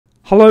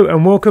Hello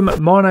and welcome.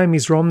 My name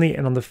is Romney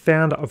and I'm the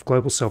founder of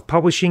Global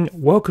Self-Publishing.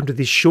 Welcome to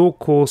this short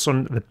course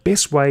on the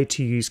best way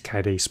to use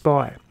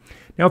KDSPY.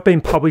 Now, I've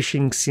been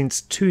publishing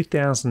since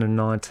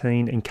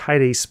 2019 and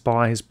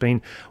KDSPY has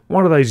been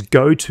one of those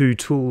go-to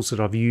tools that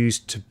I've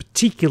used to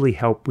particularly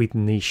help with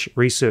niche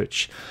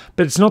research.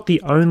 But it's not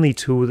the only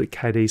tool that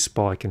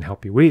KDSPY can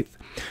help you with.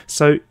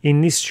 So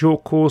in this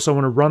short course, I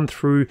want to run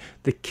through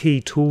the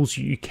key tools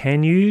you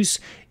can use.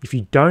 If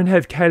you don't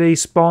have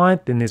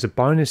KDSPY, then there's a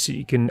bonus that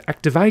you can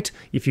activate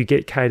if you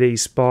get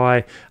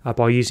KDSPY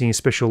by using a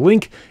special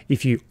link.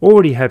 If you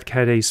already have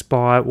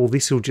KDSPY, well,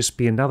 this will just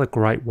be another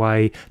great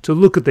way to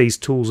look at these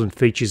tools and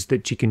features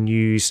that you can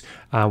use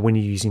when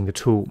you're using the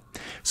tool.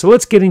 So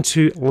let's get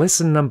into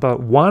lesson number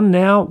 1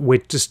 now. We're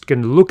just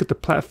going to look at the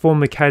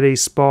platform of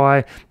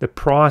KDSPY, the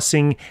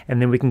pricing, and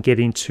then we can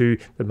get into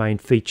the main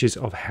features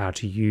of how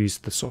to use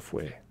the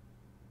software.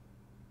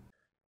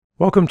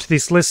 Welcome to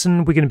this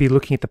lesson. We're going to be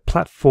looking at the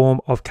platform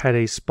of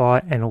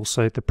KDSPY and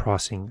also the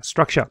pricing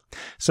structure.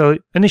 So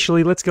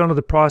initially, let's get onto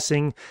the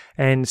pricing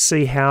and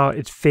see how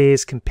it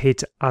fares compared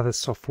to other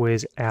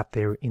softwares out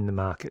there in the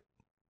market.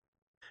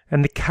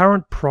 And the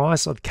current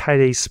price of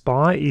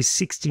KDSPY is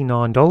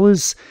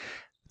 $69.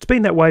 It's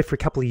been that way for a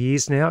couple of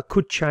years now. It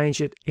could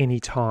change at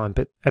any time,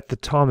 but at the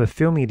time of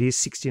filming it is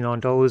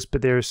 $69,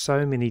 but there are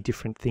so many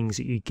different things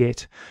that you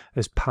get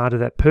as part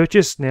of that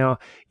purchase. Now,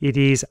 it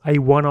is a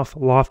one-off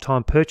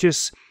lifetime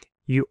purchase.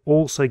 You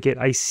also get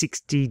a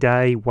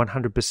 60-day,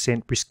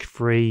 100%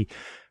 risk-free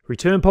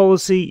return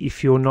policy.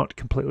 If you're not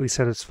completely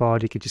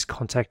satisfied, you could just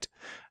contact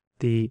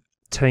the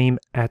team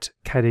at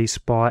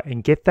KDSPY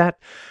and get that.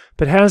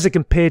 But how does it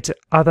compare to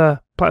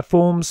other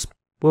platforms?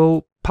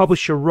 Well,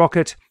 Publisher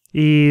Rocket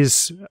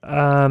is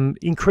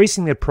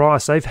increasing their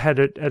price. They've had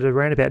it at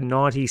around about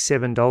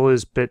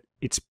 $97, but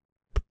it's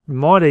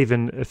might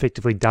even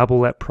effectively double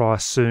that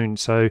price soon.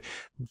 So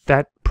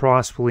that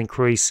price will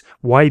increase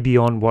way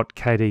beyond what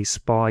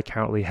KDSPY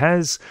currently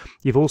has.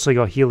 You've also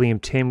got Helium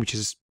 10, which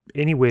is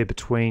anywhere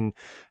between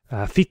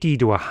 50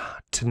 to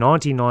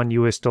 99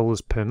 US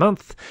dollars per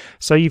month.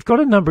 So you've got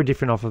a number of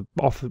different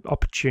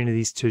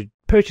opportunities to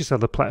purchase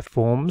other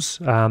platforms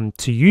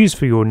to use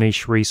for your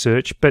niche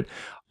research, but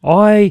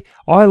I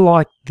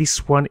like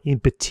this one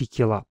in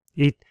particular.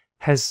 It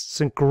has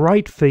some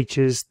great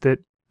features that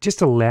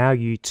just allow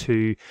you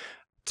to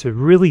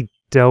really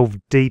delve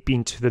deep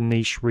into the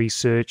niche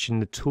research,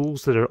 and the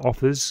tools that it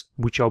offers,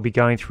 which I'll be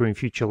going through in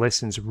future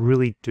lessons,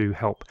 really do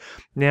help.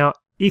 Now,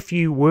 if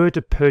you were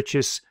to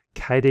purchase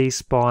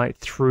KDSPY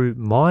through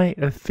my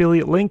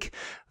affiliate link,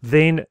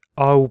 then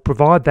I'll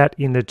provide that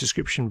in the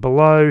description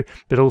below,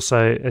 but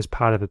also as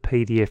part of a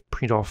PDF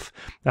print off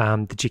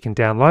that you can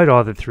download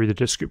either through the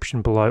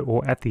description below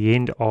or at the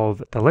end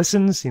of the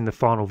lessons in the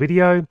final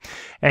video.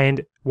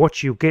 And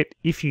what you'll get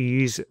if you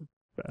use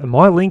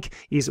my link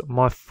is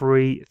my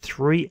free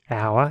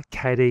 3-hour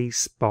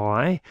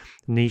KDSPY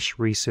niche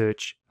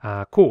research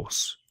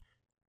course.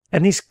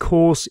 And this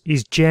course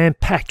is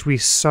jam-packed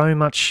with so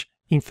much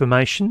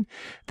information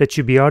that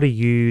you'll be able to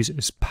use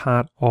as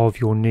part of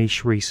your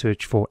niche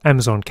research for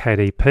Amazon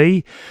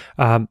KDP.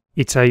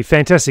 It's a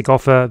fantastic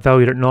offer,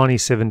 valued at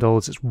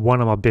 $97. It's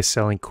one of my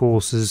best-selling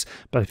courses,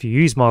 but if you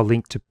use my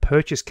link to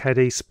purchase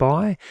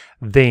KDSPY,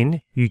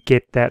 then you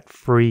get that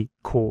free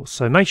course.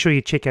 So make sure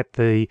you check out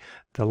the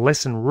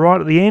lesson right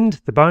at the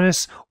end, the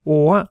bonus,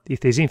 or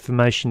if there's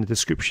information in the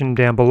description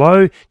down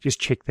below,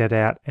 just check that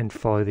out and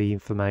follow the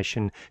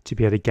information to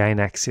be able to gain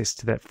access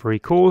to that free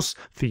course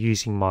for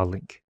using my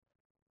link.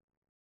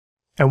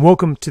 And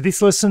welcome to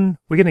this lesson.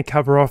 We're going to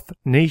cover off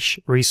niche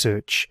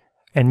research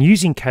and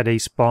using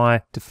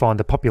KDSPY to find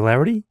the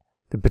popularity,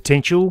 the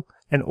potential,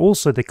 and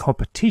also the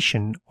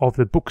competition of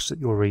the books that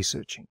you're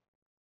researching.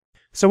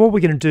 So what we're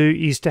going to do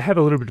is to have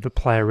a little bit of a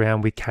play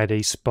around with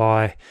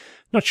KDSPY.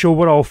 Not sure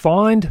what I'll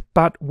find,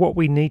 but what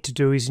we need to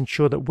do is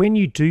ensure that when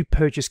you do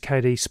purchase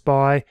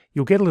KDSPY,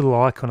 you'll get a little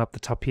icon up the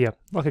top here,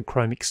 like a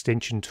Chrome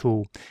extension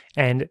tool,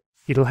 and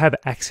it'll have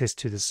access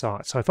to the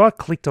site. So if I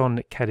clicked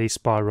on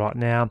KDSPY right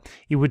now,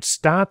 it would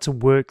start to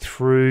work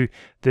through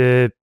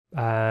the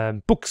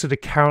books that are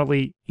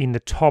currently in the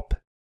top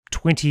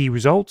 20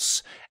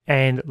 results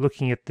and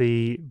looking at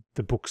the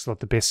books like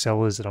the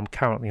bestsellers that I'm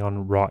currently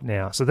on right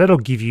now. So that'll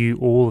give you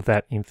all of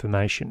that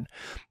information.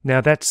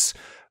 Now that's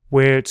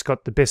where it's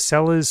got the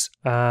bestsellers.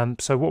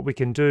 So what we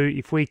can do,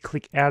 if we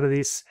click out of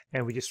this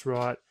and we just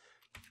write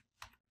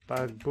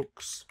bug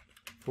books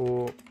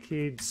for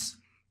kids,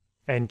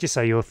 and just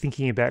say you're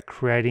thinking about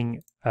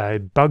creating a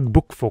bug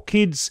book for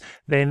kids,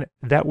 then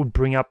that would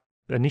bring up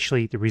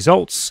initially the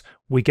results.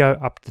 We go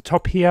up the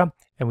top here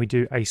and we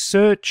do a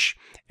search,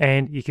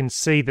 and you can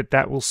see that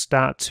that will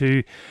start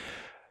to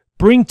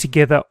bring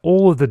together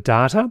all of the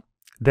data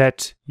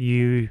that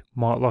you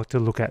might like to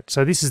look at.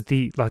 So this is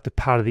the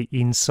part of the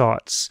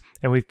insights,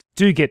 and we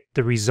do get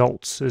the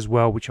results as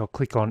well, which I'll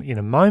click on in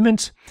a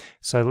moment.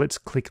 So let's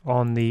click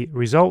on the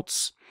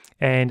results,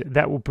 and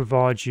that will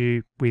provide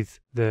you with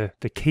the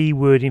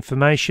keyword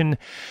information.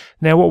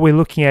 Now what we're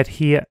looking at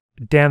here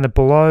down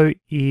below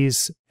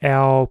is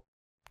our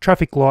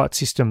traffic light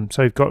system.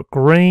 So we've got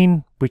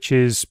green, which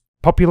is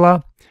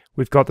popular.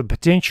 We've got the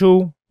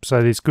potential,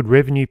 so there's good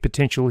revenue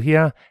potential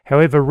here.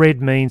 However,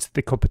 red means that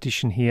the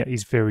competition here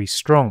is very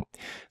strong.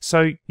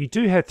 So you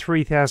do have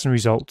 3,000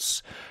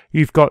 results.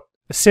 You've got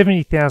a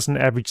 70,000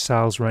 average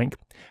sales rank.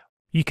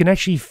 You can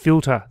actually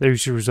filter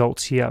those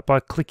results here by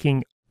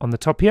clicking on the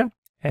top here,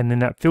 and then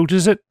that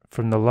filters it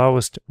from the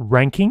lowest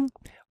ranking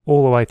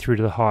all the way through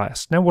to the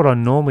highest. Now what I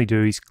normally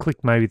do is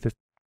click maybe the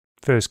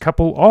first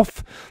couple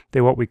off.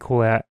 They're what we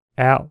call our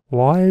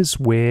outliers,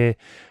 where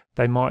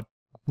they might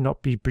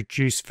not be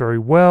produced very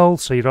well,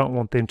 so you don't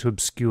want them to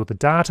obscure the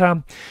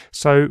data.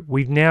 So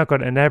we've now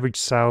got an average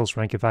sales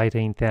rank of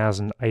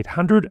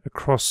 18,800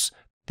 across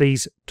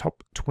these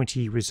top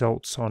 20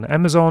 results on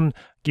Amazon,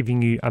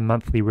 giving you a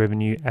monthly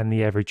revenue and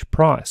the average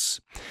price.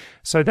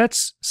 So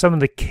that's some of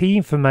the key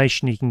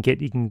information you can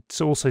get. You can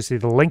also see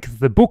the length of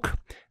the book,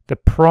 the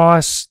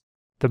price,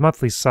 the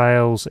monthly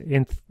sales,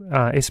 and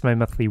estimated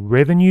monthly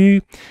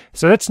revenue.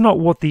 So that's not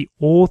what the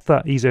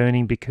author is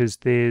earning, because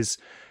there's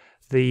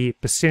the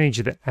percentage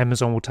that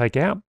Amazon will take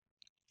out,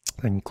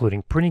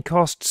 including printing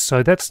costs.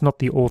 So that's not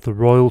the author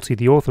royalty.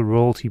 The author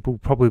royalty will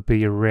probably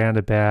be around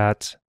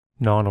about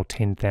 $9,000 or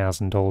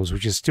 $10,000,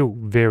 which is still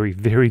very,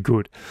 very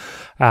good.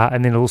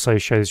 And then it also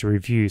shows a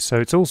review. So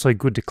it's also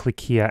good to click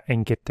here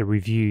and get the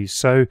reviews.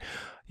 So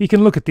you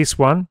can look at this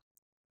one,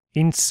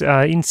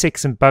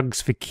 Insects and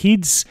Bugs for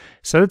Kids.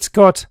 So it's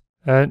got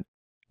an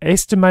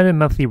estimated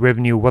monthly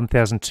revenue of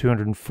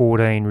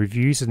 1,214,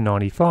 reviews of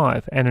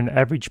 95, and an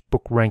average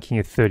book ranking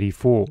of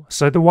 34.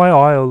 So the way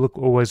I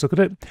always look at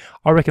it,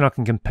 I reckon I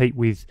can compete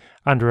with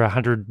under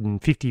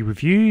 150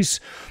 reviews,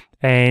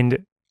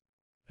 and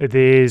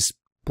there's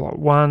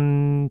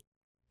one,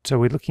 so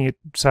we're looking at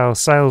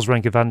sales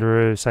rank of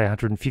under, say,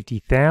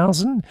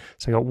 150,000.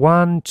 So I got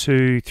 1,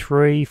 2,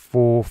 3,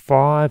 4,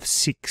 5,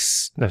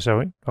 6. No,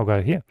 sorry, I'll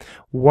go here.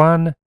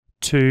 1,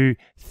 2,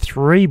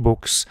 3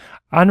 books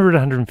under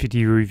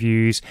 150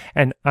 reviews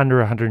and under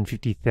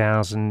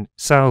 150,000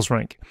 sales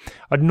rank.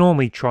 I'd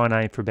normally try and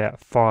aim for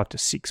about 5 to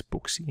 6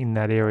 books in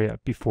that area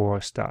before I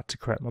start to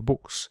create my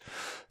books.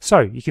 So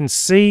you can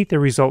see the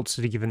results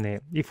that are given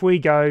there. If we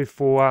go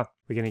for,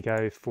 we're going to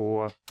go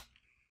for,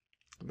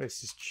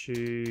 let's just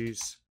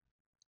choose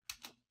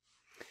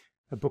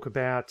a book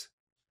about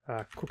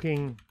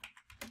cooking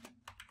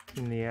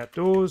in the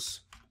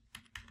outdoors.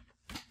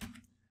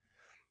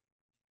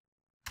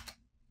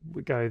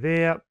 We go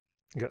there,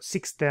 we've got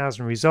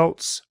 6,000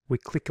 results. We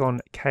click on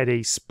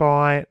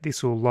KDSPY.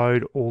 This will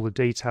load all the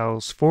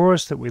details for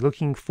us that we're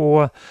looking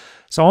for.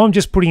 So I'm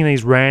just putting in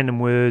these random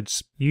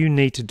words. You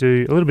need to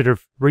do a little bit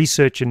of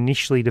research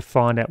initially to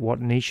find out what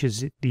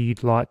niches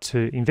you'd like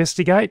to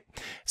investigate.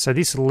 So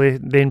this will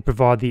then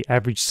provide the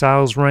average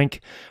sales rank.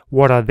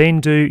 What I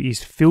then do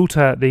is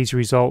filter these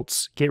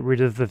results, get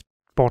rid of the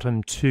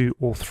bottom 2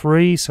 or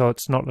 3, so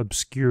it's not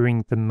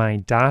obscuring the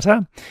main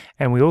data.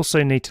 And we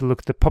also need to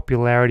look at the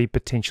popularity,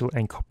 potential,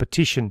 and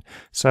competition.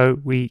 So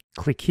we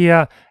click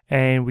here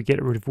and we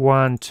get rid of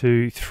 1,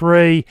 2,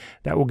 3.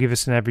 That will give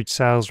us an average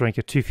sales rank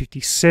of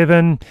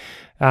 257.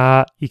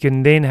 You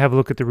can then have a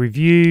look at the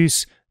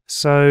reviews.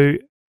 So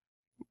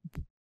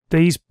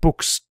these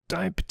books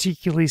don't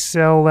particularly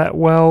sell that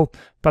well,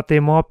 but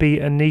there might be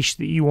a niche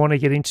that you want to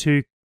get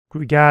into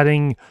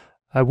regarding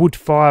a Wood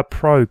Fire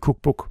Pro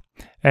cookbook.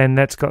 And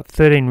that's got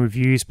 13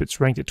 reviews, but it's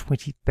ranked at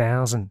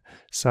 20,000.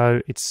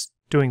 So it's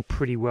doing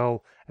pretty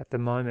well at the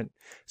moment.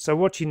 So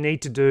what you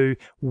need to do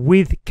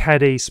with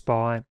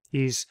KDSPY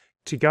is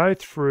to go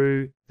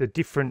through the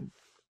different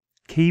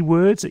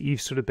keywords that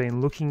you've sort of been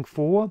looking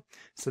for.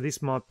 So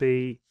this might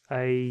be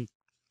a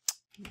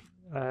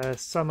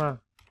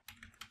summer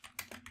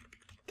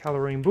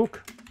colouring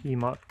book. You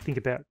might think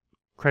about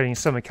creating a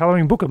summer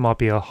colouring book. It might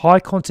be a high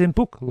content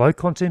book, low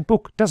content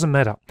book, doesn't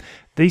matter.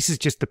 This is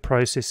just the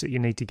process that you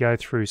need to go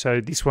through.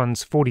 So this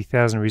one's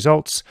 40,000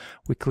 results.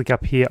 We click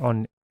up here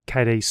on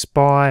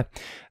KDSPY.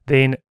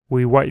 Then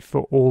we wait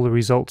for all the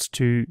results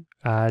to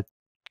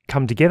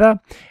come together,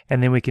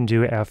 and then we can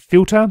do our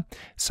filter.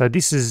 So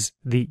this is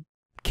the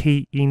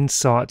key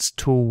insights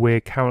tool we're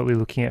currently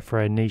looking at for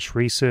our niche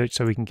research.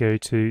 So we can go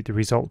to the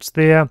results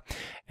there,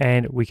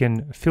 and we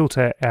can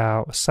filter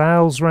our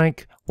sales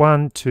rank,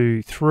 1,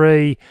 2,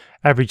 3,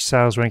 average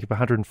sales rank of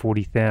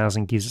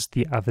 140,000 gives us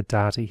the other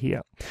data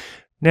here.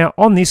 Now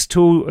on this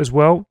tool as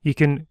well, you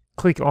can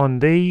click on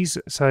these.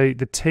 So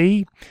the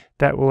T,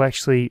 that will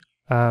actually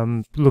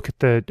look at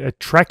the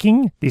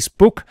tracking this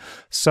book.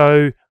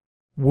 So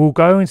we'll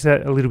go into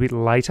that a little bit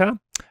later.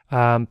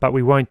 But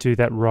we won't do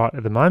that right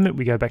at the moment.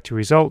 We go back to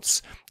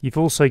results. You've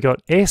also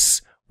got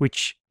S,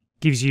 which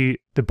gives you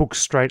the book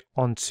straight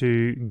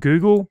onto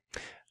Google.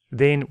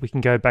 Then we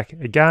can go back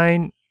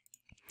again,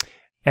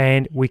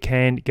 and we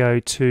can go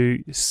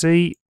to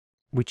C,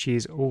 which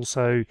is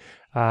also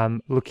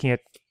looking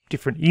at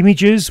different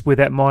images where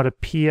that might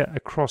appear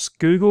across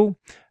Google.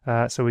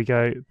 So we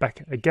go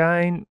back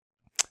again,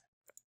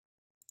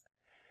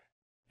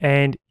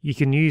 and you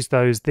can use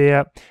those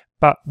there.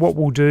 But what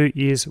we'll do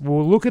is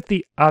we'll look at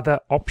the other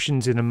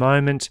options in a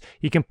moment.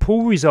 You can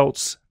pull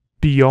results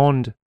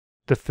beyond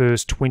the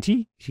first 20.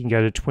 You can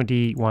go to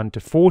 21 to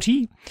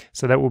 40,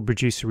 so that will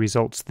produce the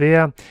results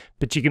there.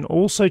 But you can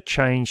also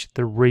change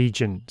the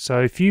region.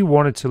 So if you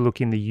wanted to look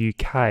in the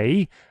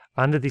UK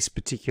under this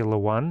particular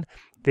one,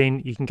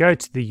 then you can go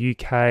to the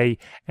UK,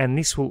 and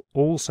this will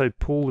also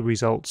pull the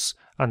results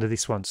under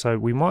this one. So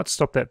we might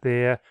stop that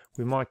there.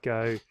 We might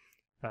go,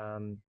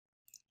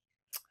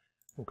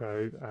 we'll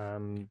go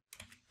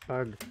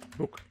bug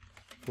book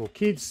for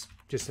kids,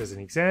 just as an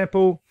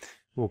example.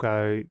 We'll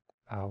go,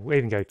 we'll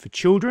even go for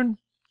children.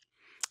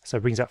 So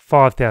it brings up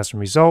 5,000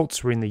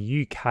 results. We're in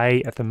the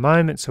UK at the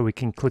moment, so we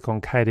can click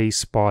on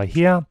KDSPY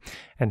here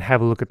and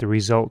have a look at the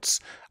results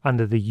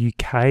under the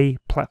UK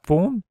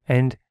platform.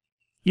 And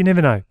you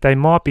never know, they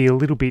might be a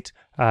little bit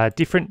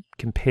different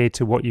compared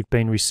to what you've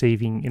been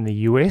receiving in the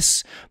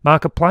US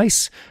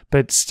marketplace,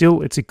 but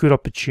still it's a good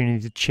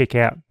opportunity to check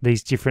out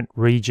these different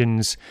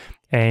regions,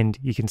 and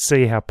you can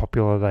see how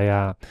popular they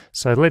are.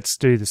 So let's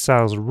do the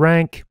sales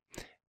rank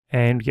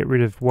and get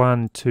rid of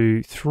 1,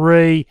 2,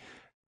 3.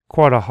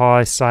 Quite a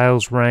high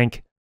sales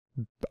rank.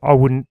 I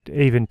wouldn't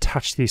even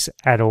touch this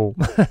at all.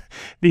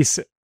 This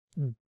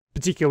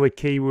particular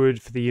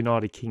keyword for the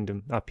United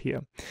Kingdom up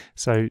here.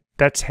 So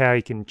that's how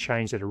you can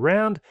change that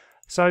around.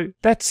 So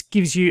that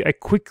gives you a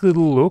quick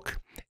little look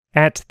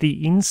at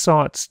the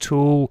insights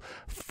tool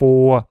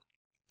for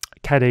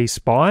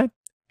KDSPY.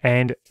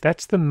 And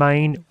that's the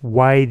main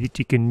way that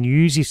you can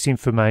use this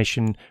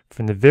information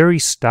from the very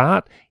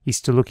start, is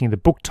to looking at the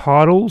book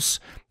titles.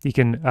 You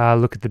can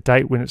look at the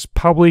date when it's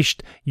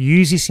published,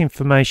 use this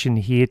information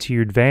here to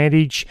your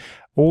advantage.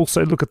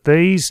 Also look at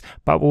these,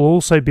 but we'll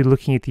also be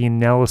looking at the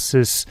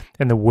analysis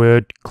and the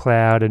word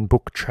cloud and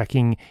book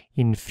tracking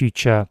in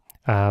future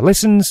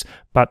lessons.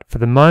 But for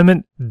the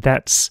moment,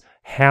 that's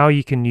how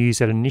you can use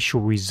that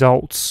initial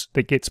results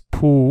that gets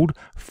pulled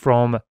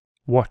from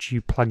what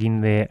you plug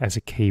in there as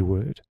a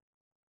keyword.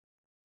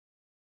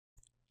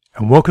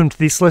 And welcome to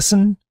this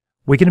lesson.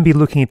 We're going to be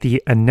looking at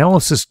the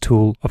analysis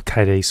tool of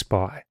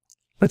KDSPY.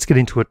 Let's get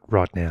into it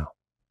right now.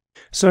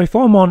 So if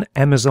I'm on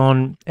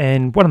Amazon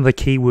and one of the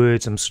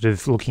keywords I'm sort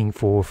of looking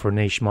for a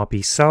niche might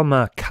be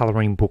summer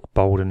coloring book,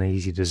 bold and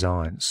easy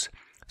designs.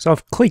 So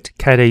I've clicked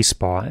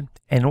KDSPY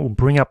and it will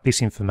bring up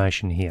this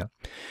information here.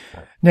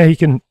 Now you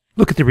can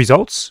look at the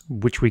results,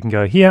 which we can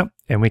go here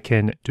and we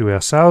can do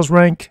our sales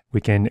rank. We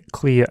can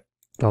clear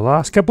the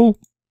last couple,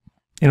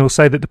 and it'll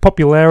say that the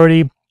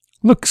popularity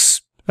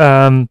looks,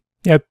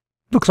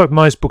 looks like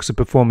most books are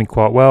performing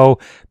quite well.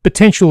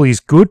 Potential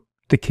is good.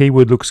 The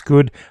keyword looks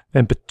good,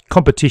 and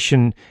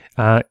competition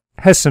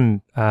has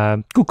some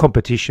good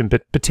competition,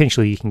 but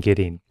potentially you can get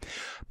in.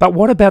 But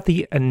what about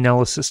the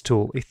analysis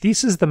tool? If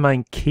this is the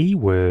main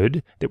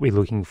keyword that we're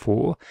looking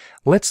for,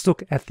 let's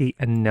look at the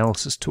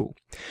analysis tool.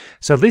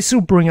 So this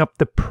will bring up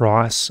the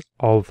price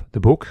of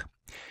the book,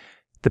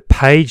 the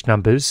page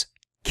numbers.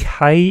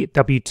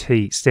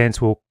 KWT stands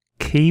for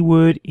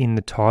keyword in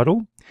the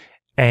title,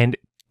 and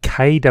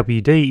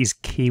KWD is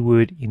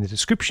keyword in the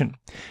description.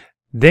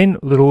 Then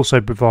it'll also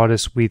provide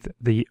us with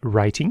the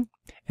rating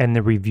and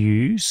the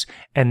reviews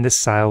and the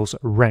sales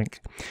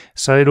rank.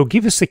 So it'll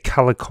give us a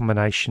color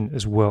combination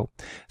as well.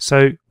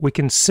 So we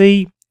can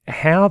see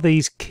how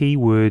these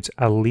keywords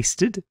are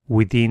listed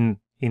in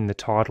the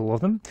title of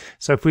them.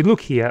 So if we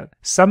look here,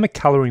 summer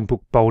coloring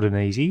book, bold and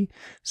easy.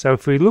 So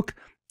if we look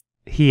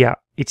here,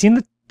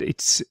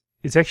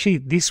 it's actually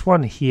this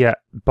one here,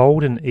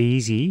 bold and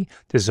easy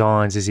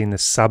designs, is in the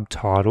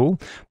subtitle,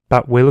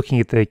 but we're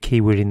looking at the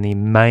keyword in the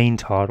main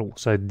title.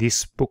 So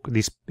this book,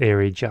 this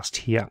area just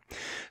here.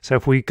 So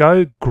if we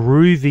go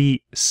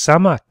groovy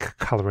summer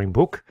coloring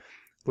book,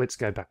 let's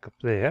go back up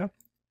there.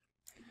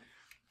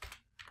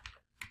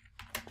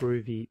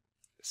 Groovy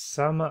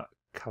summer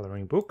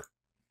coloring book.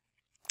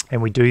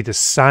 And we do the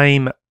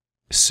same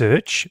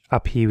search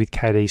up here with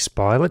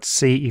KDSPY. Let's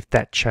see if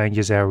that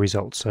changes our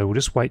results. So we'll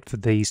just wait for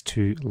these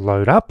to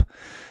load up,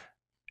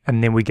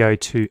 and then we go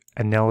to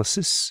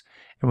analysis,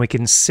 and we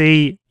can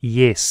see,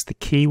 yes, the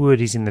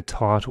keyword is in the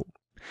title.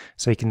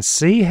 So you can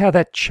see how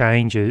that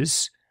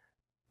changes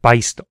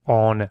based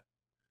on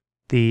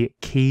the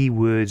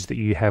keywords that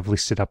you have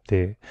listed up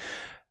there.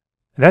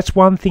 That's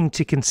one thing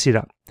to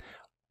consider.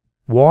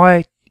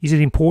 Why is it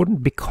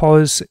important?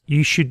 Because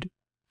you should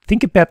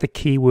think about the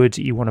keywords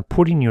that you want to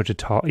put in your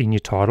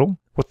title,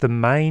 what the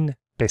main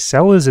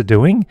bestsellers are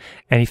doing,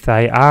 and if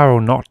they are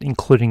or not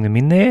including them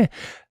in there.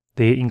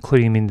 They're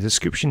including them in the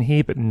description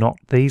here, but not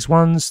these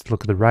ones.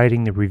 Look at the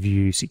rating, the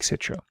reviews,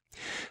 etc.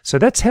 So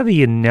that's how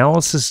the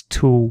analysis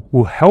tool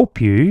will help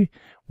you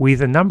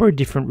with a number of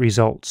different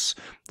results.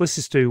 Let's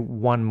just do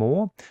one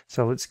more.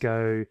 So let's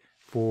go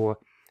for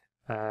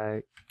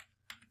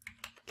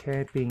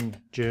camping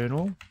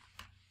journal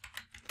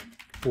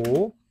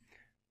 4.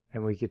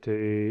 And we get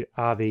to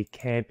RV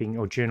camping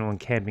or journal and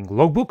camping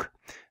logbook.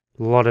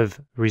 A lot of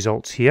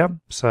results here.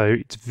 So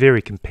it's very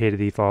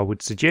competitive, I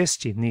would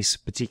suggest, in this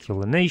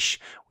particular niche.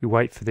 We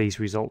wait for these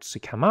results to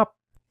come up.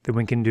 Then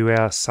we can do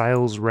our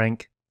sales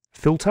rank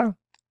filter.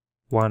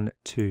 1,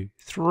 2,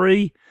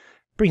 3.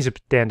 Brings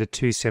it down to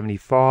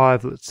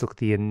 275. Let's look at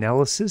the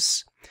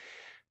analysis.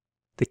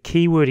 the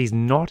keyword is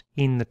not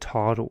in the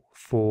title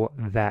for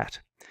that.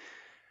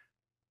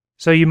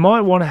 So you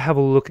might want to have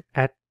a look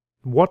at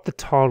what the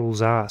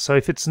titles are. So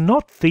if it's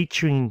not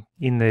featuring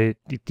in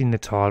the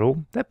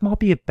title, that might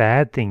be a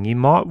bad thing. You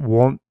might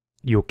want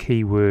your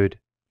keyword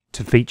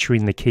to feature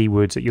in the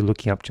keywords that you're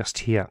looking up just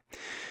here.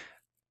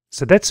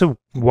 So that's a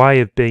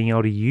way of being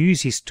able to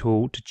use this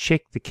tool to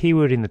check the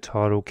keyword in the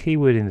title,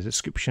 keyword in the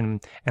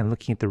description, and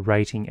looking at the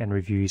rating and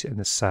reviews and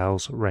the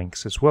sales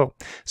ranks as well.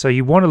 So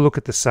you want to look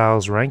at the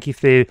sales rank.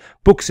 If they're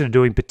books that are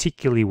doing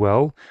particularly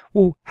well,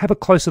 have a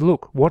closer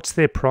look. What's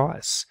their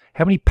price?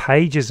 How many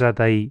pages are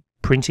they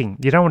printing?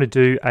 You don't want to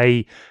do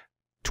a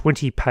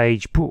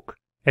 20-page book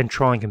and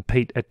try and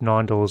compete at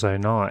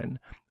 $9.09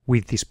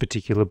 with this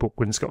particular book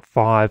when it's got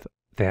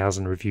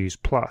 5,000 reviews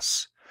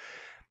plus.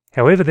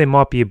 However, there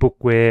might be a book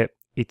where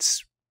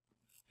it's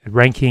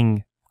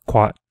ranking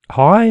quite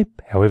high,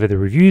 however the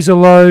reviews are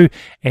low,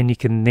 and you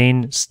can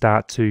then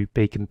start to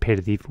be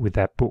competitive with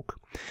that book.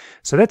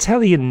 So that's how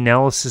the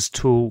analysis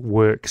tool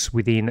works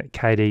within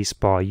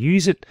KDSPY.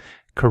 Use it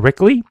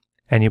correctly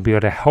and you'll be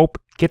able to help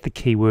get the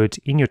keywords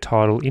in your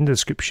title, in the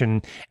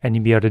description, and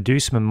you'll be able to do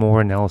some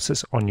more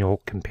analysis on your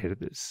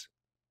competitors.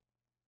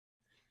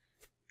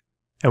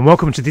 And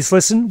welcome to this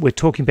lesson. We're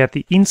talking about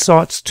the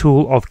Insights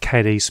tool of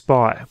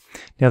KDSPY.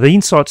 Now, the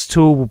Insights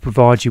tool will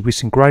provide you with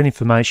some great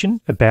information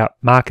about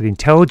market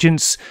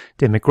intelligence,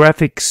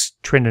 demographics,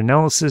 trend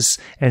analysis,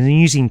 and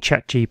using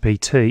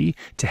ChatGPT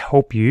to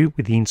help you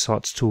with the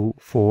Insights tool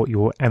for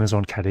your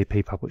Amazon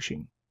KDP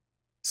publishing.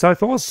 So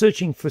if I was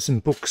searching for some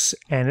books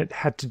and it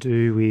had to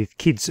do with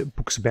kids'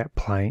 books about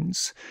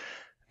planes,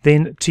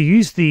 then to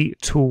use the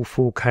tool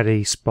for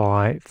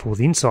KDSPY for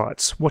the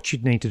Insights, what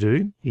you'd need to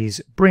do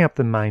is bring up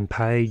the main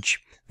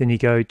page, then you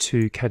go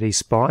to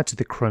KDSPY, to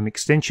the Chrome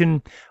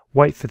extension,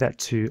 wait for that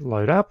to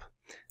load up,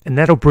 and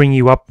that'll bring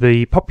you up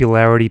the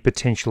popularity,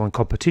 potential and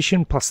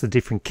competition, plus the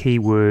different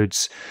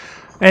keywords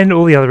and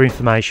all the other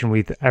information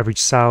with average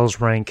sales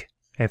rank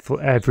and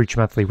for average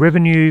monthly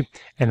revenue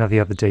and all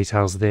the other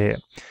details there.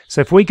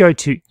 So if we go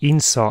to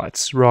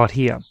Insights right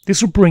here,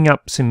 this will bring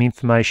up some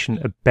information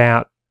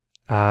about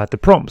the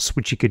prompts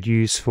which you could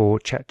use for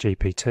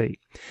ChatGPT.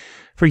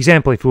 For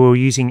example, if we were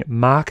using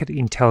Market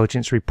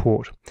Intelligence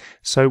Report,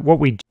 so what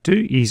we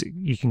do is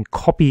you can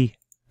copy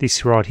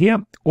this right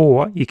here,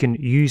 or you can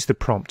use the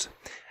prompt,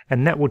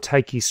 and that will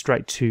take you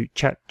straight to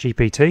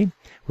ChatGPT,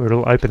 where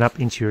it'll open up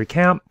into your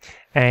account,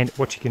 and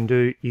what you can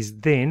do is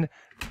then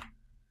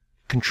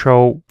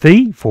Control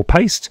V for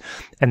paste,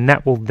 and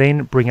that will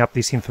then bring up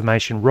this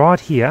information right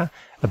here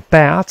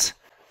about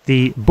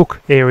the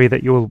book area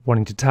that you're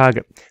wanting to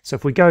target. So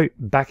if we go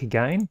back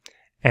again,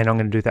 and I'm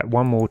going to do that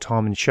one more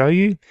time and show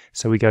you.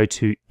 So we go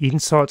to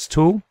Insights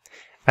tool,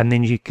 and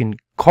then you can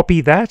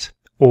copy that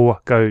or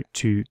go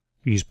to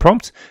use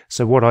prompt.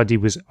 So what I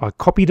did was I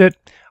copied it,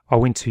 I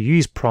went to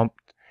use prompt,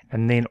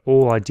 and then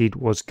all I did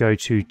was go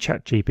to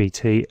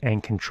ChatGPT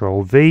and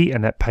Control V,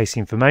 and that pastes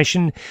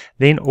information.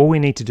 Then all we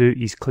need to do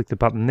is click the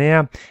button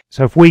there.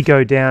 So if we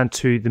go down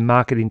to the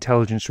Market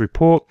Intelligence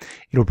Report,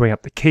 it'll bring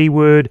up the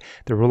keyword,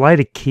 the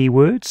related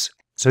keywords.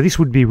 So this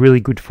would be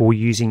really good for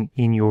using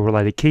in your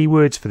related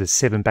keywords for the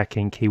 7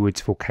 backend keywords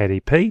for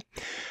KDP,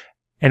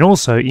 and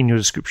also in your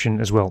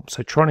description as well.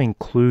 So trying to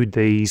include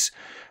these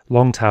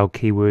long tail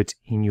keywords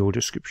in your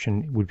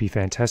description would be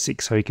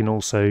fantastic. So you can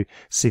also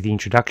see the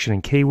introduction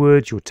and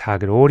keywords, your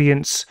target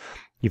audience.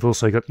 You've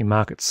also got your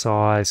market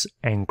size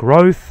and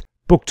growth,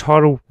 book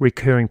title,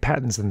 recurring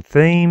patterns and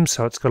themes.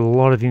 So it's got a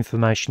lot of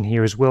information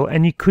here as well.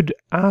 And you could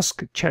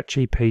ask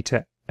ChatGPT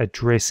to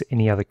address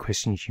any other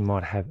questions you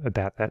might have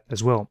about that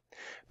as well.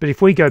 But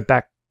if we go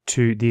back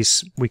to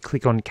this, we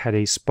click on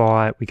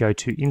KDSPY, we go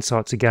to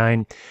Insights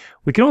again.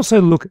 We can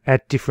also look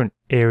at different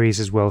areas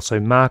as well.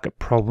 So market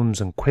problems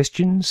and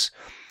questions,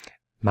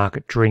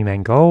 market dream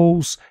and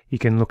goals. You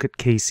can look at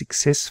key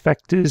success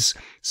factors.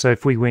 So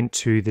if we went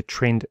to the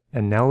trend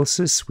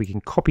analysis, we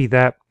can copy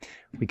that.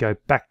 We go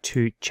back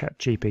to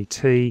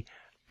ChatGPT,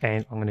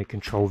 and I'm going to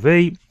Control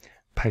V,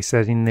 paste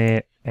that in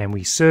there, and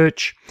we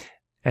search.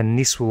 And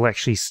this will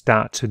actually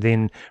start to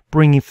then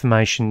bring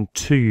information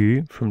to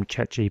you from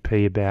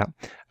ChatGPT about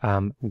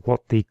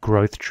what the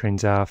growth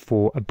trends are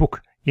for a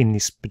book in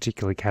this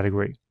particular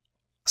category.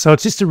 So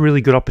it's just a really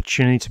good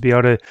opportunity to be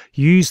able to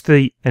use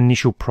the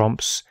initial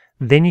prompts.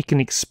 Then you can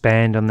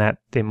expand on that.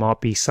 There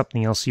might be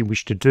something else you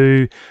wish to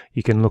do.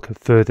 You can look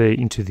further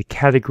into the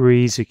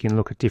categories. You can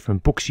look at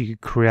different books you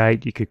could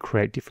create. You could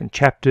create different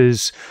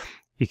chapters.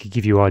 It could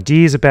give you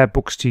ideas about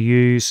books to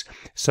use.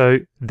 So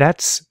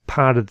that's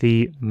part of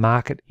the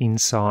market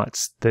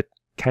insights that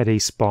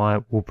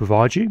KDSPY will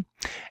provide you,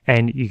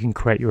 and you can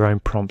create your own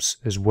prompts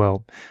as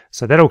well.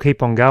 So that'll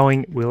keep on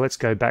going. Well, let's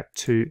go back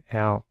to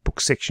our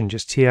book section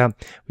just here.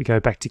 We go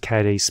back to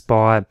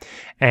KDSPY,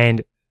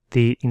 and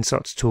the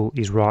Insights tool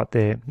is right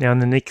there. Now in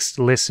the next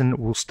lesson,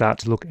 we'll start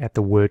to look at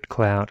the word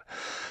cloud.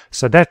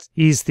 So that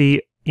is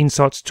the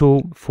Insights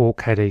tool for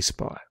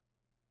KDSPY.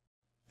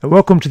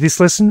 Welcome to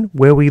this lesson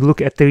where we look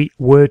at the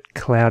word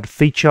cloud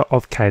feature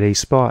of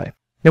KDSPY.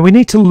 Now we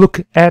need to look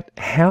at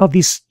how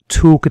this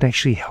tool can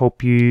actually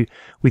help you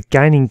with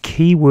gaining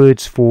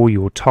keywords for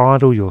your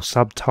title, your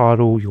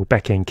subtitle, your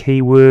back-end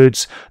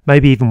keywords,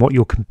 maybe even what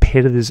your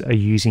competitors are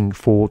using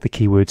for the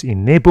keywords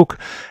in their book,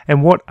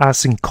 and what are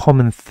some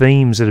common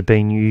themes that are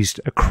being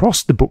used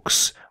across the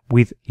books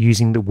with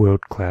using the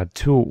Word Cloud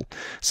tool.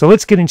 So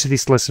let's get into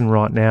this lesson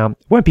right now. It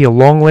won't be a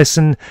long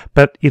lesson,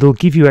 but it'll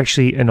give you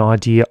actually an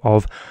idea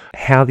of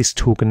how this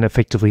tool can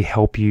effectively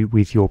help you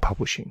with your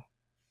publishing.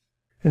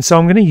 And so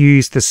I'm going to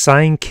use the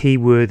same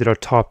keyword that I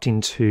typed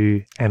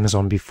into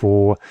Amazon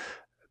before,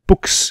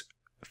 books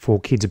for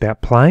kids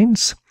about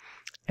planes.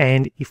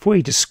 And if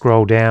we just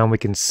scroll down, we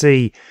can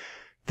see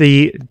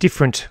the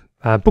different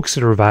books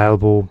that are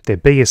available, their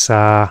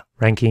BSR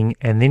ranking,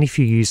 and then if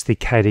you use the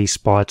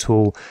KDSPY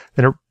tool,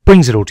 then it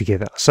brings it all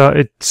together. So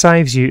it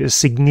saves you a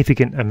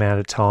significant amount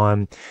of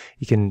time.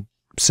 You can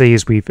see,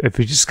 as we've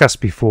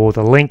discussed before,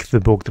 the length of the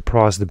book, the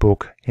price of the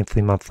book,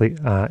 monthly,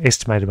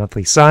 estimated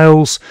monthly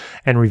sales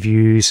and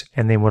reviews.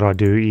 And then what I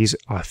do is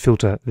I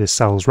filter the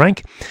sales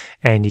rank,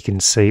 and you can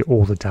see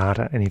all the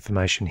data and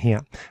information here.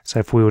 So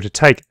if we were to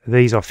take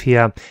these off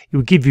here, it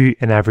would give you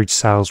an average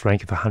sales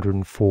rank of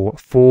 104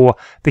 for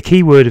the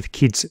keyword of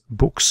kids'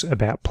 books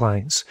about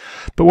planes.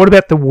 But what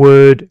about the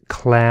Word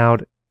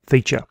Cloud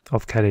feature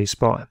of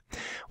KDSPY?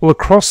 Well,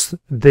 across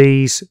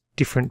these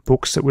different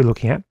books that we're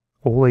looking at,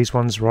 all these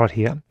ones right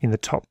here in the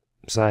top,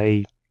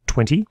 say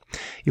 20,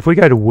 if we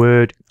go to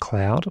Word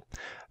Cloud,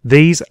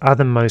 these are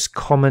the most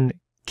common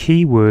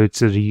keywords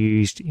that are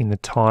used in the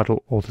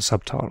title or the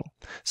subtitle.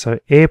 So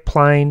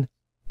airplane,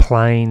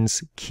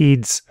 planes,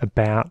 kids,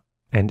 about,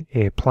 and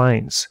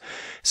airplanes.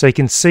 So you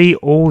can see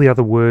all the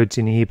other words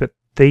in here, but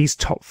these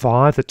top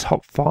five, the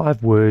top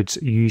 5 words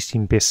used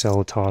in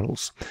bestseller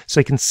titles. So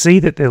you can see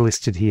that they're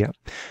listed here.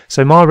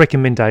 So my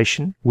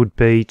recommendation would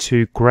be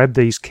to grab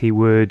these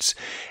keywords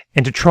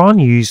and to try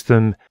and use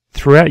them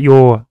throughout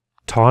your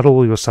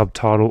title, your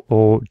subtitle,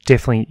 or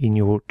definitely in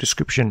your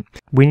description.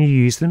 When you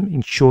use them,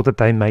 ensure that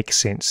they make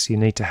sense. You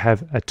need to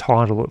have a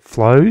title that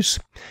flows.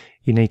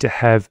 You need to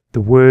have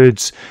the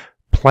words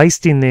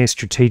placed in there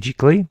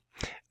strategically,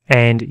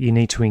 and you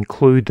need to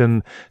include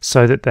them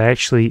so that they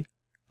actually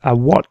are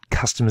what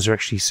customers are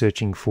actually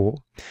searching for.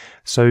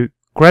 So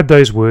grab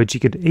those words. You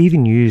could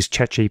even use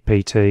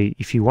ChatGPT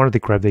if you wanted to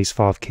grab these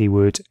 5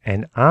 keywords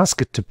and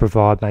ask it to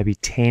provide maybe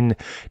 10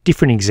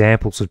 different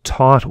examples of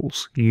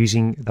titles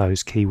using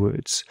those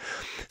keywords.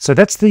 So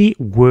that's the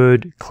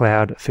Word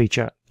Cloud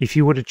feature. If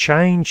you were to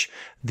change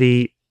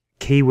the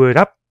keyword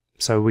up,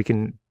 so we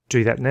can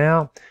do that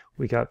now,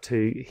 we go up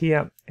to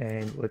here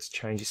and let's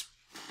change this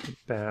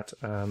about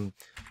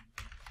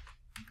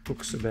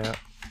books about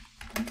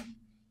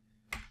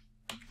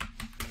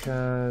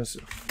cars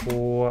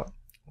for,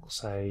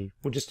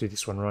 we'll just do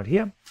this one right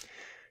here.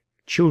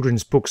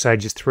 Children's books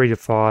ages 3 to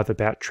 5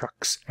 about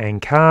trucks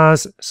and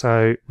cars.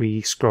 So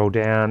we scroll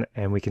down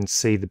and we can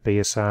see the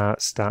BSR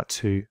start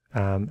to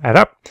add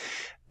up.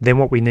 Then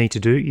what we need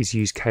to do is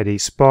use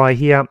KDSPY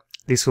here.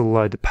 This will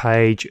load the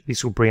page.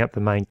 This will bring up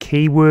the main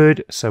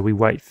keyword. So we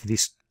wait for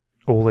this,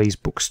 all these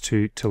books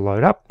to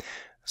load up.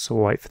 So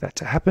we'll wait for that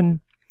to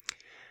happen.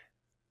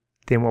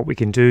 Then what we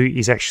can do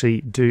is actually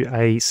do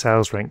a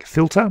sales rank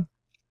filter.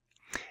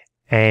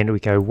 And we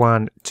go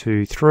 1,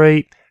 2,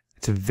 3.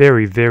 It's a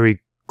very, very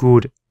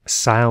good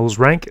sales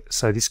rank.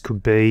 So this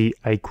could be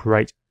a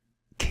great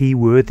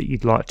keyword that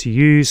you'd like to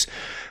use.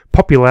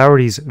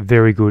 Popularity is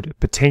very good.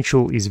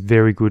 Potential is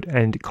very good.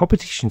 And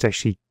competition is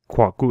actually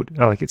quite good.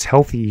 Like, it's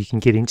healthy. You can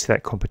get into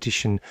that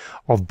competition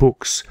of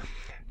books.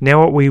 Now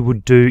what we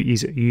would do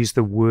is use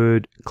the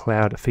Word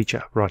Cloud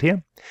feature right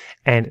here,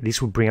 and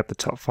this will bring up the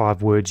top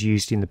 5 words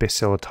used in the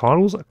bestseller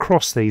titles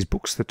across these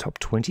books, the top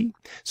 20.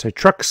 So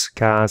trucks,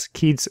 cars,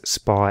 kids,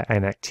 spy,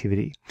 and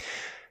activity.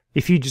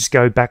 If you just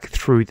go back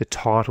through the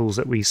titles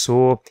that we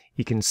saw,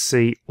 you can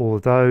see all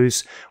of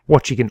those.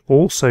 What you can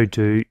also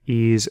do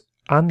is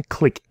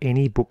unclick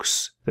any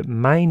books that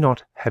may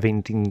not have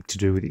anything to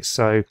do with this.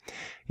 So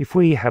if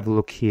we have a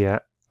look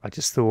here, I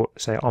just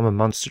thought, say, I'm a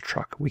monster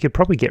truck. We could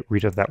probably get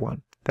rid of that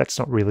one. That's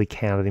not really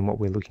counted in what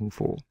we're looking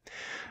for.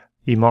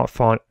 You might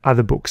find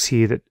other books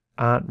here that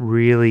aren't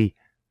really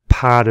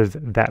part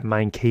of that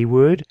main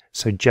keyword,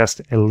 so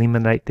just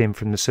eliminate them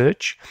from the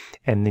search,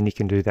 and then you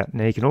can do that.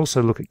 Now you can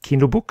also look at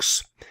Kindle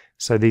books.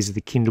 So these are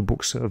the Kindle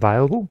books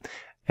available,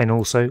 and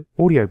also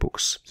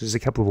audiobooks. So there's a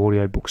couple of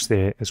audiobooks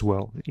there as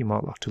well that you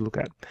might like to look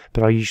at,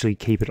 but I usually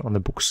keep it on the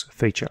books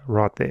feature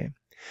right there.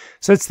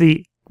 So that's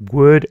the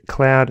Word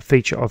Cloud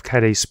feature of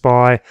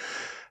KDSPY.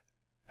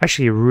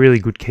 Actually a really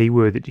good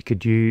keyword that you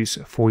could use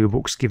for your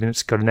books, given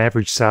it's got an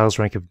average sales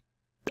rank of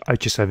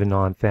just over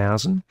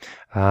 9,000,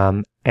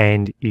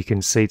 and you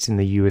can see it's in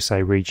the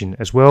USA region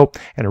as well,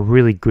 and a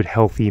really good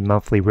healthy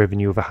monthly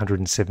revenue of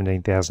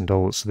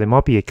 $117,000. So there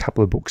might be a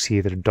couple of books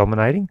here that are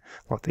dominating,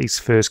 like these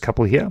first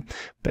couple here,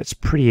 but it's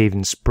pretty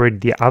even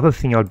spread. The other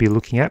thing I'd be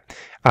looking at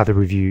are the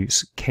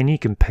reviews. Can you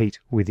compete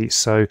with this?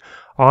 So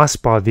I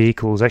Spy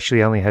Vehicles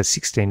actually only has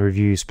 16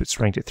 reviews, but it's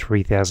ranked at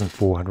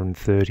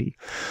 3,430.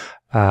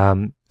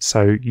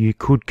 So you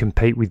could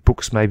compete with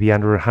books maybe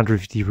under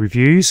 150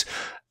 reviews,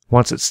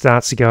 Once it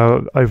starts to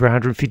go over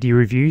 150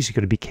 reviews, you've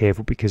got to be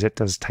careful because it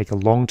does take a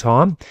long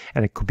time,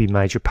 and it could be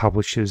major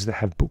publishers that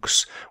have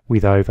books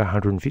with over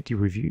 150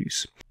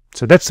 reviews.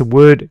 So that's the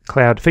word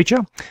cloud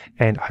feature,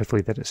 and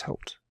hopefully that has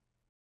helped.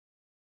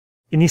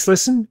 In this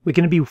lesson, we're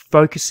going to be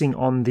focusing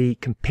on the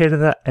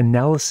competitor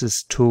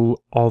analysis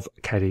tool of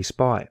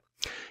KDSPY.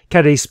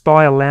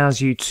 KDSPY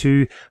allows you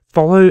to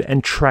follow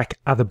and track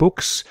other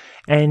books,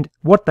 and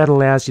what that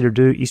allows you to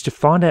do is to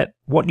find out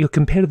what your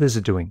competitors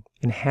are doing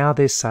and how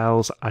their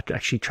sales are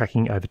actually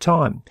tracking over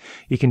time.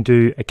 You can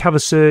do a cover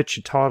search,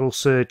 a title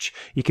search,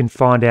 you can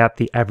find out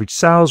the average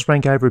sales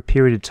rank over a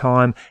period of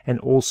time, and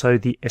also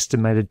the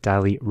estimated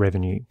daily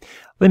revenue.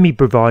 Let me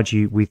provide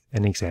you with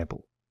an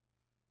example.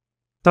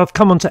 So I've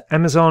come onto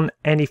Amazon,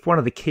 and if one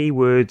of the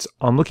keywords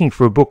I'm looking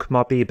for a book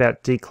might be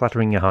about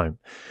decluttering your home,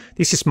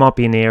 this just might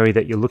be an area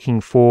that you're looking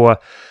for,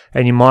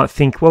 and you might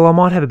think, well, I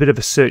might have a bit of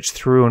a search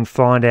through and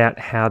find out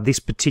how this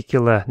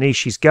particular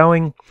niche is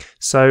going.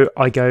 So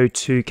I go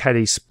to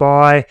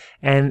KDSPY,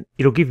 and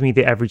it'll give me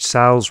the average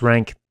sales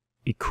rank.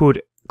 You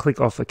could click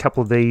off a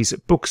couple of these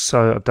books.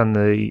 So I've done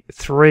the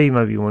 3,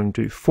 maybe you want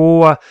to do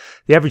 4.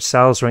 The average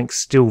sales rank's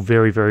still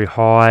very, very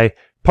high.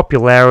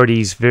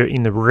 Popularity is very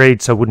in the red,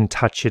 so I wouldn't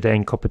touch it,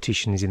 and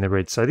competition is in the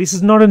red. So this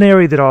is not an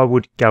area that I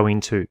would go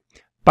into.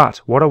 But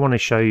what I want to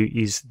show you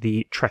is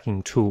the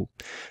tracking tool.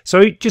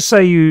 So just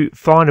say you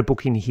find a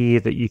book in here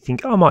that you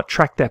think, oh, I might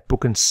track that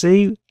book and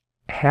see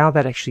how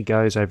that actually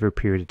goes over a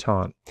period of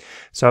time.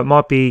 So it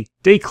might be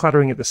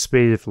decluttering at the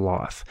speed of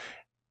life.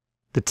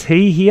 The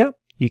T here,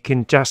 you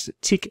can just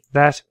tick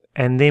that,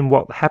 and then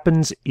what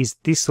happens is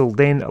this will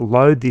then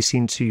load this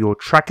into your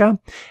tracker,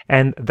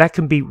 and that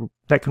can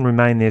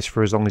remain there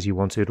for as long as you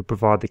want to. It'll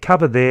provide the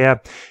cover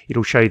there.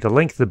 It'll show you the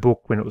length of the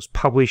book when it was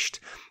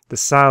published, the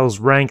sales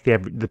rank,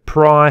 the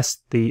price,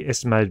 the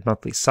estimated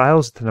monthly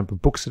sales, the number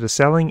of books that are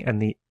selling, and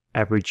the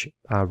average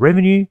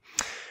revenue.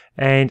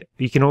 And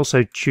you can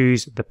also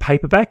choose the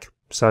paperback.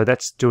 So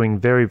that's doing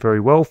very, very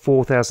well.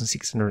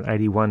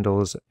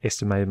 $4,681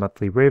 estimated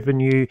monthly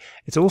revenue.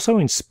 It's also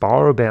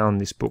inspire-bound,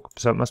 this book,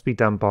 so it must be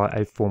done by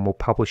a formal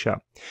publisher.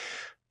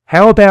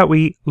 How about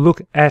we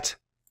look at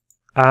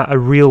a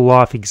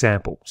real-life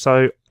example?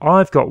 So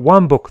I've got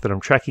one book that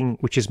I'm tracking,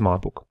 which is my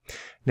book.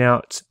 Now,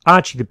 it's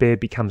Archie the Bear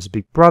Becomes a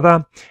Big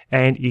Brother,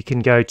 and you can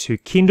go to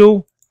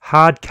Kindle,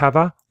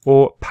 hardcover,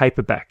 or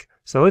paperback.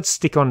 So let's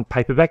stick on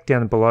paperback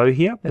down below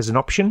here as an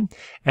option,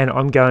 and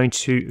I'm going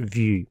to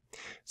view.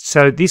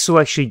 So this will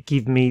actually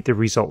give me the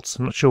results.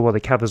 I'm not sure why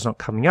the cover's not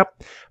coming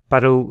up,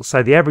 but it'll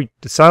say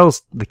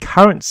the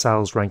current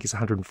sales rank is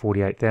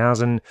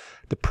 148,000.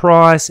 The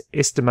price,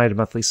 estimated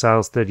monthly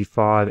sales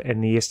 35,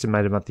 and the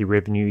estimated monthly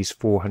revenue is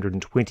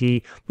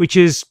 420, which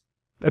is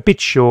a bit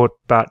short,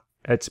 but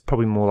it's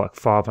probably more like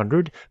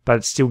 500, but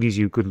it still gives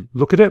you a good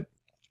look at it.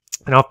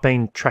 And I've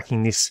been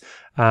tracking this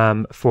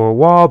for a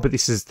while, but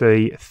this is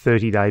the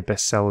 30-day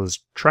bestsellers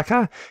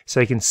tracker.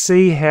 So you can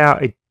see how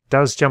it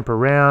does jump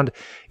around.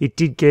 It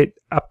did get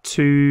up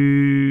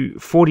to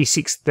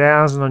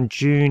 46,000 on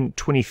June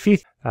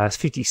 25th,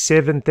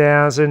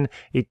 57,000.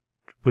 It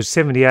was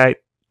 78,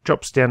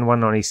 drops down to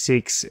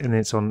 196, and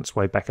then it's on its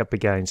way back up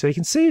again. So you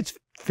can see it's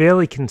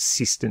fairly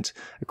consistent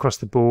across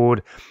the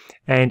board.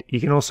 And you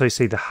can also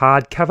see the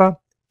hardcover.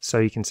 So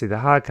you can see the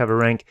hardcover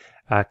rank.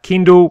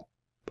 Kindle,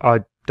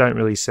 I don't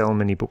really sell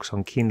many books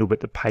on Kindle, but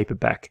the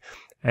paperback,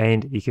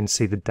 and you can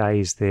see the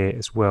days there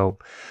as well.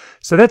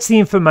 So that's the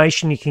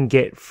information you can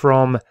get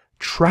from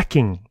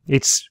tracking.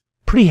 It's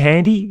pretty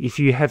handy if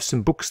you have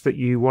some books that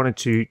you wanted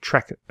to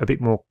track a bit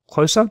more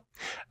closer,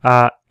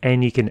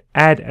 and you can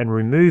add and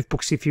remove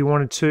books if you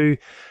wanted to.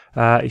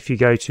 If you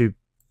go to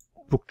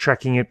book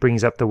tracking, it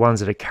brings up the ones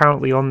that are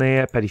currently on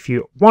there, but if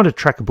you want to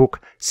track a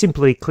book,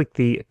 simply click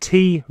the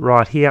T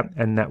right here,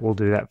 and that will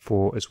do that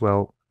for as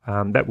well.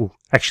 That will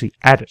actually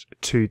add it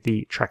to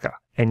the tracker,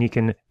 and you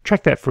can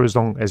track that for as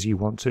long as you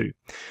want to.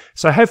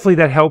 So hopefully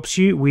that helps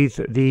you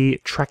with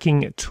the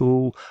tracking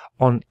tool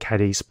on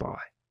KDSPY.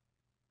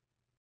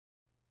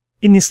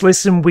 In this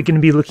lesson, we're going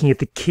to be looking at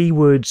the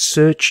keyword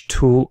search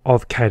tool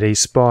of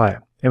KDSPY,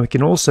 and we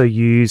can also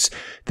use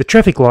the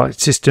traffic light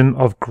system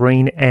of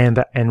green,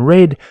 amber, and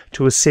red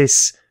to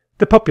assess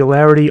the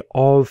popularity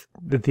of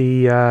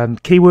the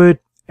keyword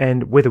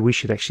and whether we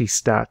should actually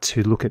start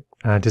to look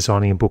at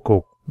designing a book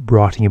or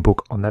writing a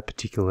book on that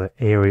particular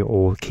area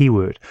or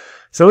keyword.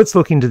 So let's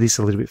look into this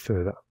a little bit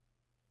further.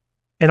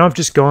 And I've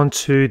just gone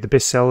to the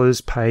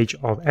bestsellers page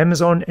of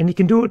Amazon, and you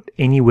can do it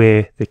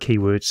anywhere, the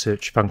keyword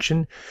search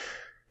function.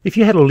 If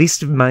you had a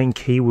list of main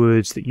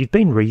keywords that you've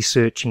been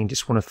researching and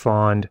just want to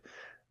find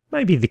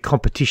maybe the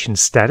competition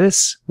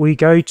status, we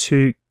go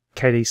to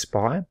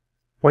KDSPY,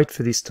 wait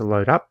for this to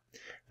load up.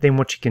 Then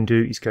what you can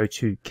do is go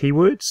to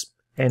keywords,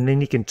 and then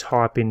you can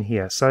type in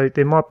here. So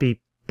there might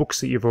be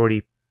books that you've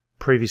already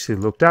previously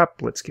looked up.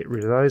 Let's get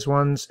rid of those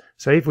ones.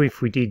 So even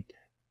if we did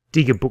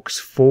Digger Books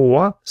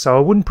 4, so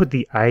I wouldn't put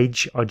the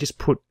age, I just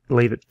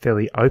leave it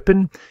fairly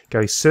open,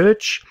 go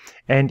search,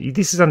 and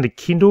this is under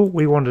Kindle,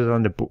 we want it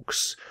under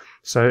books.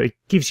 So it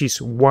gives you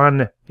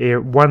one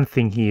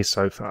thing here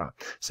so far.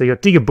 So you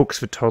got Digger Books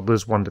for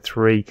toddlers 1 to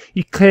 3.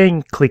 You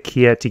can click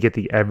here to get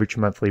the average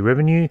monthly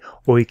revenue,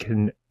 or you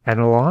can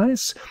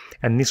analyze,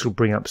 and this will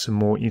bring up some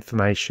more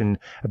information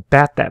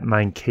about that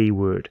main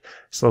keyword.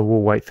 So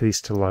we'll wait for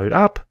this to load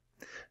up.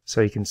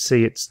 So you can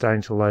see it's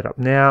starting to load up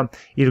now.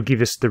 It'll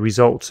give us the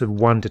results of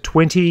 1 to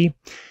 20.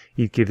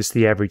 You give us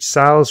the average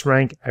sales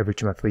rank,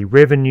 average monthly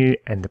revenue,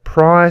 and the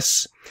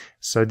price.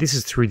 So this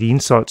is through the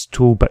Insights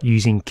tool, but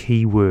using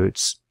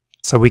keywords.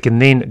 So we can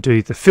then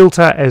do the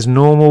filter as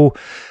normal.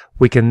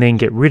 We can then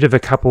get rid of a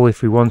couple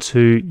if we want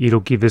to. It'll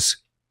give us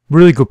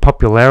really good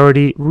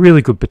popularity,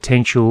 really good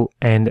potential,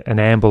 and an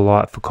amber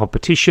light for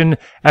competition.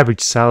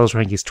 Average sales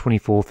rank is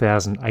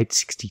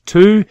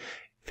 24,862.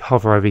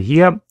 Hover over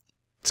here.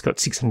 It's got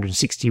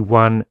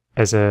 661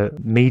 as a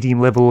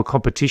medium level of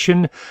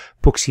competition.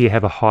 Books here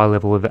have a high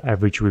level of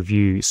average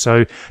review.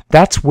 So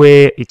that's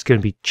where it's going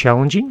to be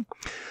challenging.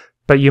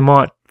 But you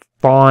might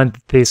find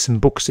there's some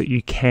books that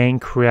you can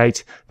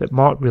create that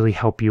might really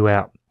help you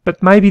out.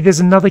 But maybe there's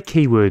another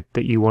keyword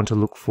that you want to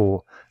look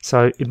for.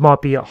 So it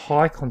might be a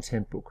high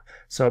content book.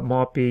 So it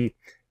might be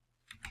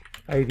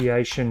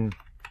aviation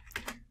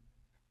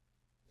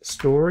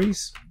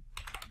stories.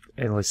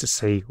 And let's just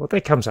see what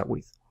that comes up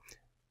with.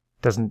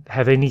 Doesn't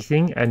have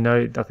anything and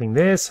nothing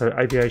there. So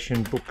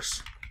aviation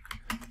books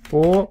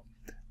 4.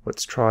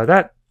 Let's try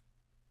that.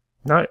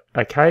 No,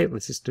 okay,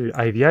 let's just do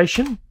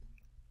aviation.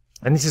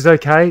 And this is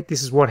okay.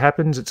 This is what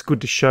happens. It's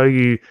good to show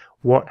you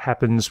what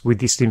happens with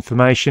this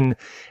information.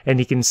 And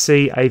you can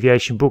see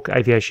aviation book,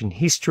 aviation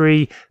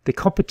history. The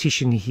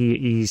competition here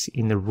is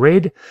in the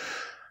red.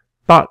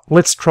 But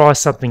let's try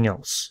something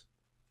else.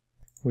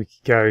 We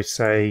could go,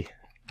 say,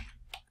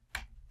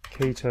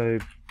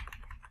 keto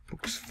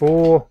books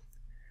 4.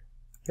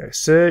 Go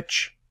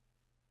search.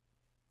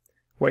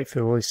 Wait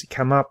for all this to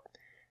come up.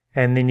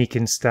 And then you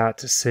can start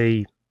to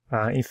see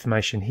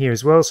information here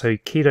as well. So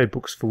keto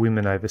books for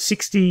women over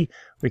 60.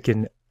 We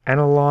can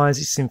analyze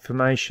this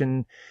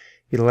information.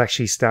 It'll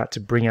actually start to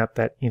bring up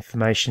that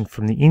information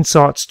from the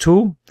Insights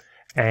tool,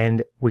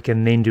 and we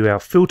can then do our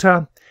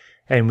filter,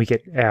 and we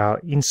get our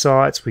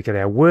insights, we get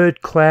our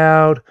word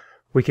cloud.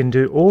 We can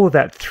do all of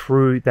that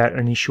through that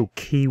initial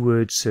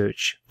keyword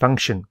search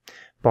function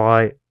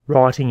by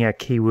writing our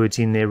keywords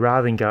in there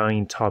rather than going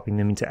and typing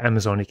them into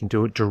Amazon. You can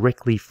do it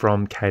directly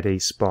from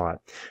KDSPY.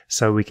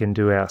 So we can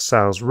do our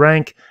sales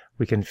rank.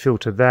 We can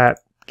filter that,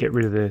 get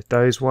rid of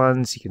those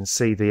ones. You can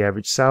see the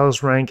average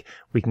sales rank.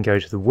 We can go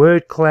to the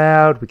word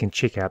cloud. We can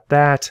check out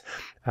that.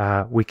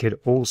 We could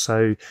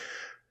also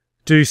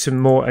do some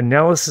more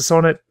analysis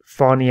on it,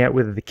 finding out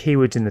whether the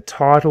keywords in the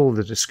title,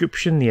 the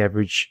description, the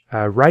average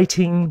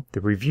rating, the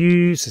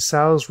reviews, the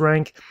sales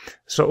rank.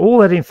 So all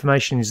that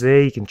information is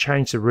there. You can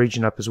change the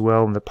region up as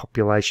well, and the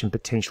population,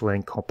 potential,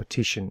 and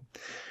competition.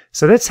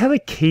 So that's how the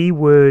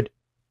keyword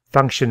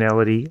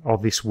functionality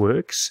of this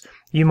works.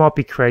 You might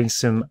be creating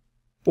some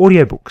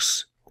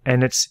audiobooks,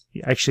 and it's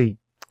actually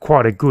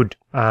quite a good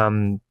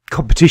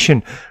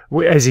competition,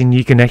 as in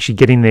you can actually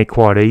get in there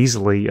quite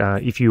easily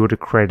if you were to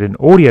create an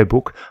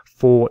audiobook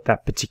for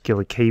that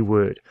particular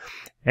keyword.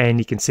 And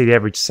you can see the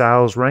average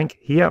sales rank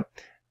here,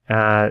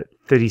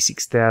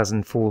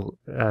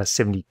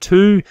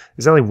 36,472.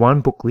 There's only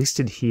one book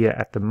listed here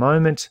at the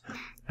moment,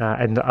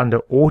 and under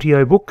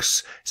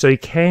audiobooks, so you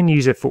can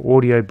use it for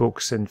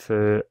audiobooks and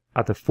for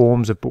other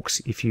forms of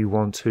books if you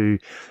want to,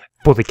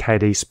 for the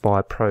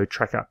KDSPY Pro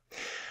tracker.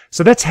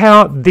 So that's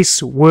how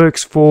this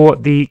works for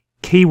the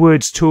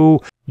keywords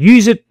tool.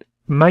 Use it,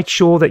 make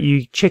sure that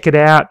you check it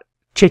out,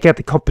 check out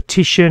the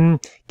competition,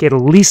 get a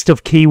list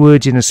of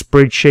keywords in a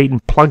spreadsheet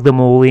and plug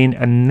them all in,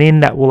 and then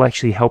that will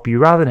actually help you.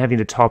 Rather than having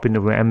to type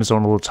into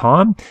Amazon all the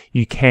time,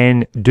 you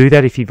can do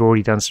that if you've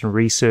already done some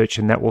research,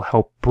 and that will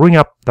help bring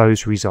up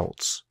those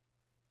results.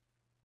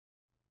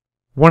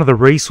 One of the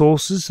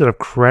resources that I've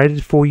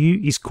created for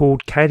you is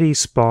called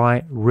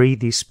KDSPY Read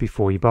This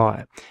Before You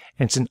Buy.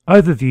 And it's an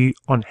overview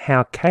on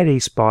how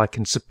KDSPY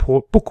can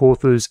support book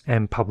authors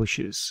and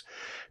publishers.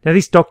 Now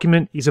this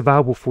document is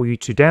available for you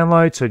to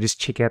download, so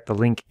just check out the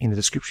link in the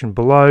description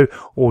below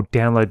or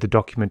download the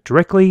document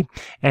directly.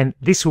 And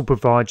this will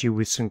provide you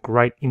with some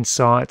great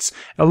insights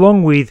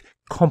along with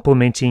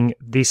complementing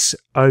this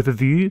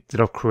overview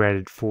that I've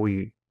created for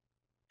you.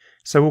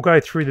 So we'll go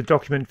through the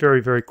document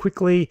very, very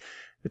quickly.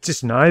 It's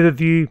just an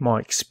overview, my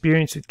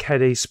experience with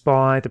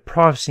KDSPY, the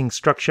pricing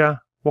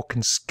structure, what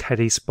can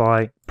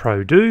KDSPY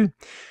Pro do.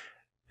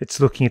 It's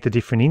looking at the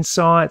different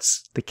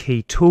insights, the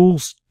key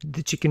tools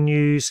that you can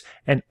use,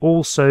 and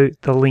also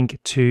the link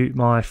to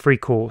my free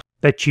course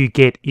that you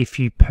get if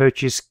you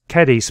purchase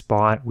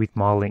KDSPY with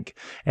my link.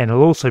 And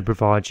I'll also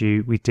provide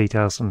you with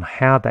details on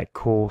how that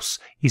course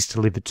is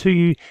delivered to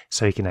you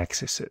so you can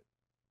access it.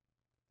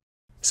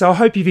 So I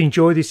hope you've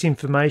enjoyed this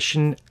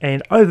information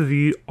and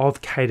overview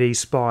of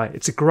KDSPY.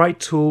 It's a great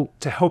tool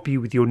to help you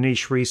with your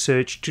niche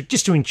research,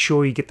 just to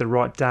ensure you get the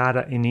right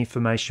data and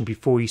information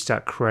before you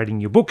start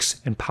creating your books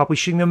and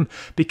publishing them,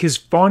 because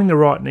finding the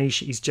right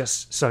niche is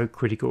just so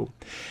critical.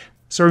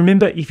 So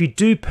remember, if you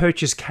do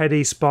purchase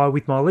KDSPY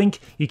with my link,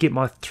 you get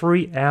my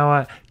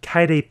 3-hour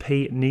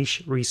KDP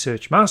niche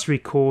research mastery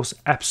course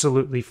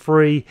absolutely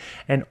free,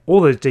 and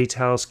all those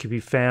details can be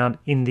found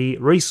in the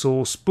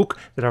resource book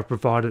that I've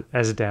provided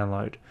as a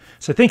download.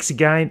 So thanks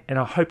again, and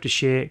I hope to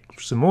share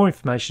some more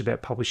information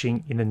about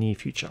publishing in the near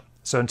future.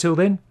 So until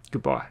then,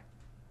 goodbye.